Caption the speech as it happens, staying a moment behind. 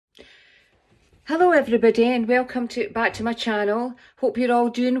Hello everybody and welcome back to my channel. Hope you're all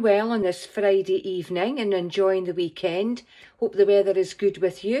doing well on this Friday evening and enjoying the weekend. Hope the weather is good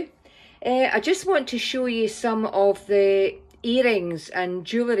with you. I just want to show you some of the earrings and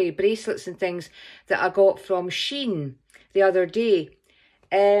jewellery, bracelets and things that I got from Shein the other day.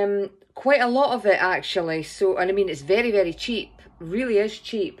 Quite a lot of it actually, and I mean it's very cheap, really is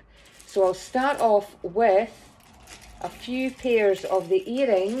cheap. So I'll start off with a few pairs of the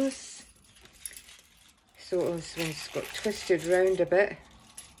earrings. So this one's got twisted round a bit.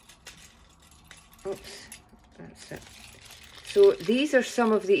 Oops, that's it. So these are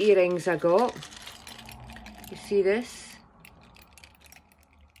some of the earrings I got. You see this?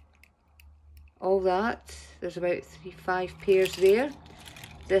 All that. There's about 5 pairs there.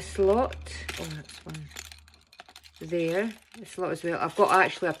 This lot. Oh, that's one. There. This lot as well. I've got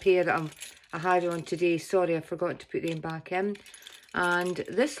actually a pair that I had on today. Sorry, I forgot to put them back in. And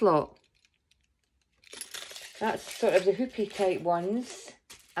this lot. That's sort of the hoopy type ones,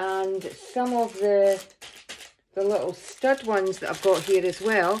 and some of the little stud ones that I've got here as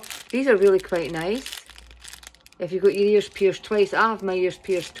well. These are really quite nice. If you've got your ears pierced twice, I have my ears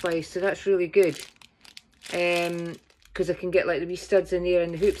pierced twice, so that's really good. Because I can get like the wee studs in there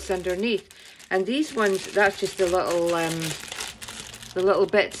and the hoops underneath. And these ones, that's just the little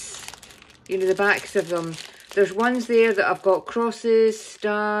bits, you know, the backs of them. There's ones there that I've got crosses,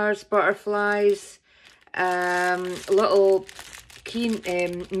 stars, butterflies, little key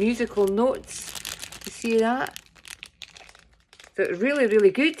musical notes. You see that? So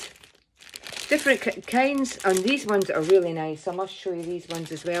really good. Different kinds, and these ones are really nice. I must show you these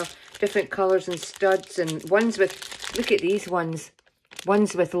ones as well. Different colours and studs, and ones with, look at these ones.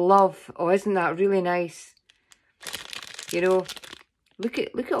 Ones with love. Oh, isn't that really nice? You know, look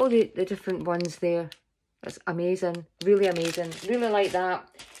at all the different ones there. That's amazing. Really amazing. Really like that.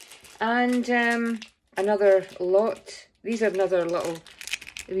 And another lot. These are another little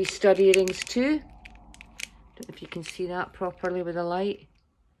wee stud earrings too. Don't know if you can see that properly with the light.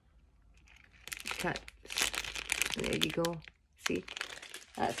 Can't. There you go. See,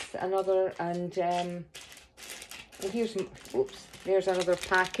 that's another. And here's, oops, there's another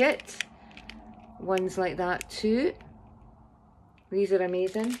packet. Ones like that too. These are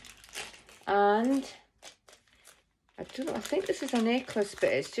amazing. And I don't know. I think this is a necklace, but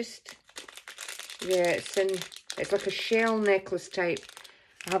it's just. Yeah, it's like a shell necklace type.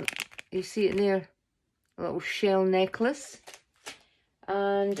 You see it in there? A little shell necklace.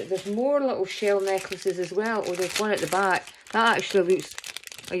 And there's more little shell necklaces as well. Oh, there's one at the back. That actually looks...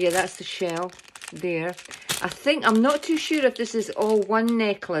 Oh yeah, that's the shell there. I'm not too sure if this is all one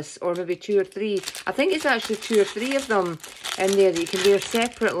necklace or maybe 2 or 3. I think it's actually 2 or 3 of them in there that you can wear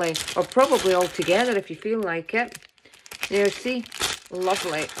separately. Or probably all together if you feel like it. There, see?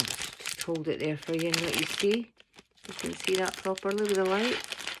 Lovely. Hold it there for you and let you see. You can see that properly with the light.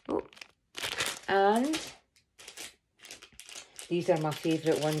 Oh, and these are my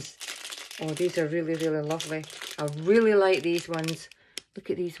favourite ones. Oh, these are really lovely. I really like these ones. Look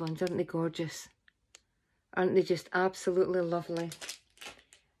at these ones, aren't they gorgeous? Aren't they just absolutely lovely?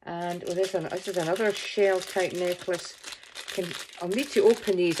 And oh, this is another shell type necklace. I'll need to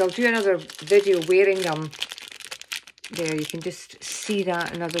open these. I'll do another video wearing them. There, you can just see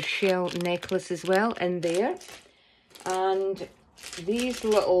that, another shell necklace as well in there. And these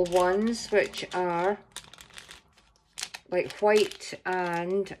little ones, which are like white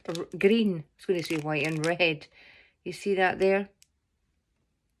and green. I was going to say white and red. You see that there?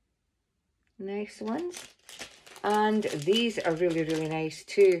 Nice ones. And these are really nice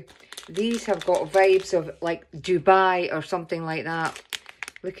too. These have got vibes of like Dubai or something like that.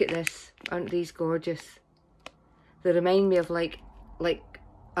 Look at this. Aren't these gorgeous? They remind me of like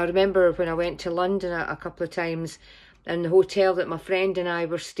I remember when I went to London a couple of times, and the hotel that my friend and I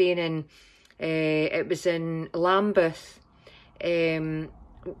were staying in, it was in Lambeth, right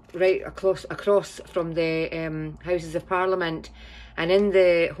across from the Houses of Parliament. And in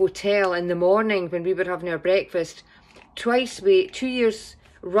the hotel in the morning when we were having our breakfast, 2 years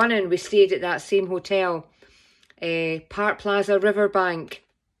running we stayed at that same hotel, Park Plaza Riverbank.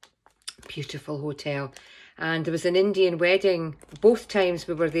 Beautiful hotel. And there was an Indian wedding both times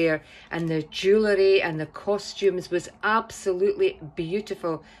we were there, and the jewellery and the costumes was absolutely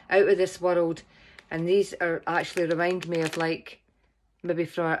beautiful, out of this world. And these are actually remind me of like maybe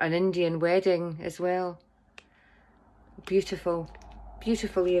for an Indian wedding as well. Beautiful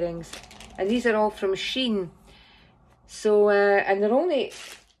earrings. And these are all from Shein. So and they're only,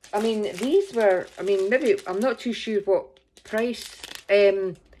 I mean, these were, I mean, maybe I'm not too sure what price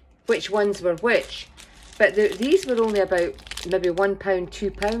which ones were which, but these were only about maybe £1,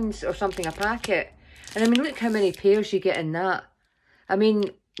 £2 or something a packet. And I mean, look how many pairs you get in that. I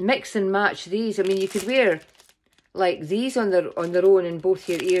mean, mix and match these. I mean, you could wear like these on their own in both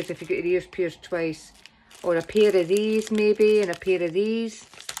your ears if you get your ears pierced twice. Or a pair of these maybe, and a pair of these.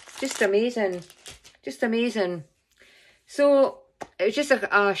 Just amazing. Just amazing. So, it was just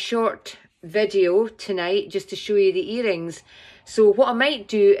a short video tonight just to show you the earrings. So, what I might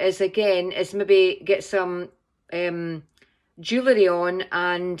do is, again, is maybe get some jewellery on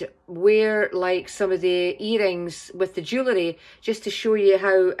and wear like some of the earrings with the jewellery just to show you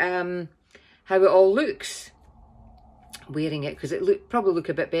how it all looks wearing it, because it probably look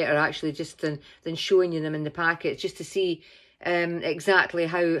a bit better actually just than showing you them in the packet, just to see exactly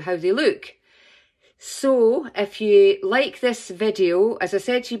how they look. So if you like this video, as I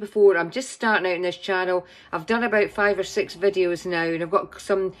said to you before, I'm just starting out in this channel. I've done about 5 or 6 videos now and I've got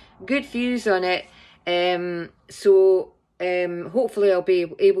some good views on it. Hopefully I'll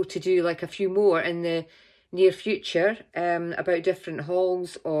be able to do like a few more in the near future about different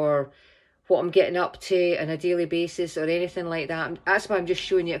hauls or what I'm getting up to on a daily basis or anything like that. That's why I'm just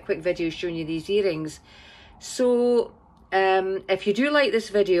showing you a quick video showing you these earrings. So if you do like this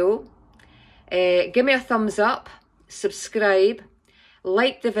video, give me a thumbs up, subscribe,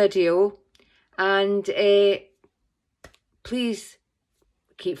 like the video, and please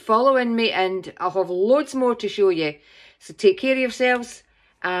keep following me, and I'll have loads more to show you. So take care of yourselves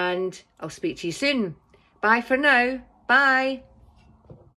and I'll speak to you soon. Bye for now. Bye.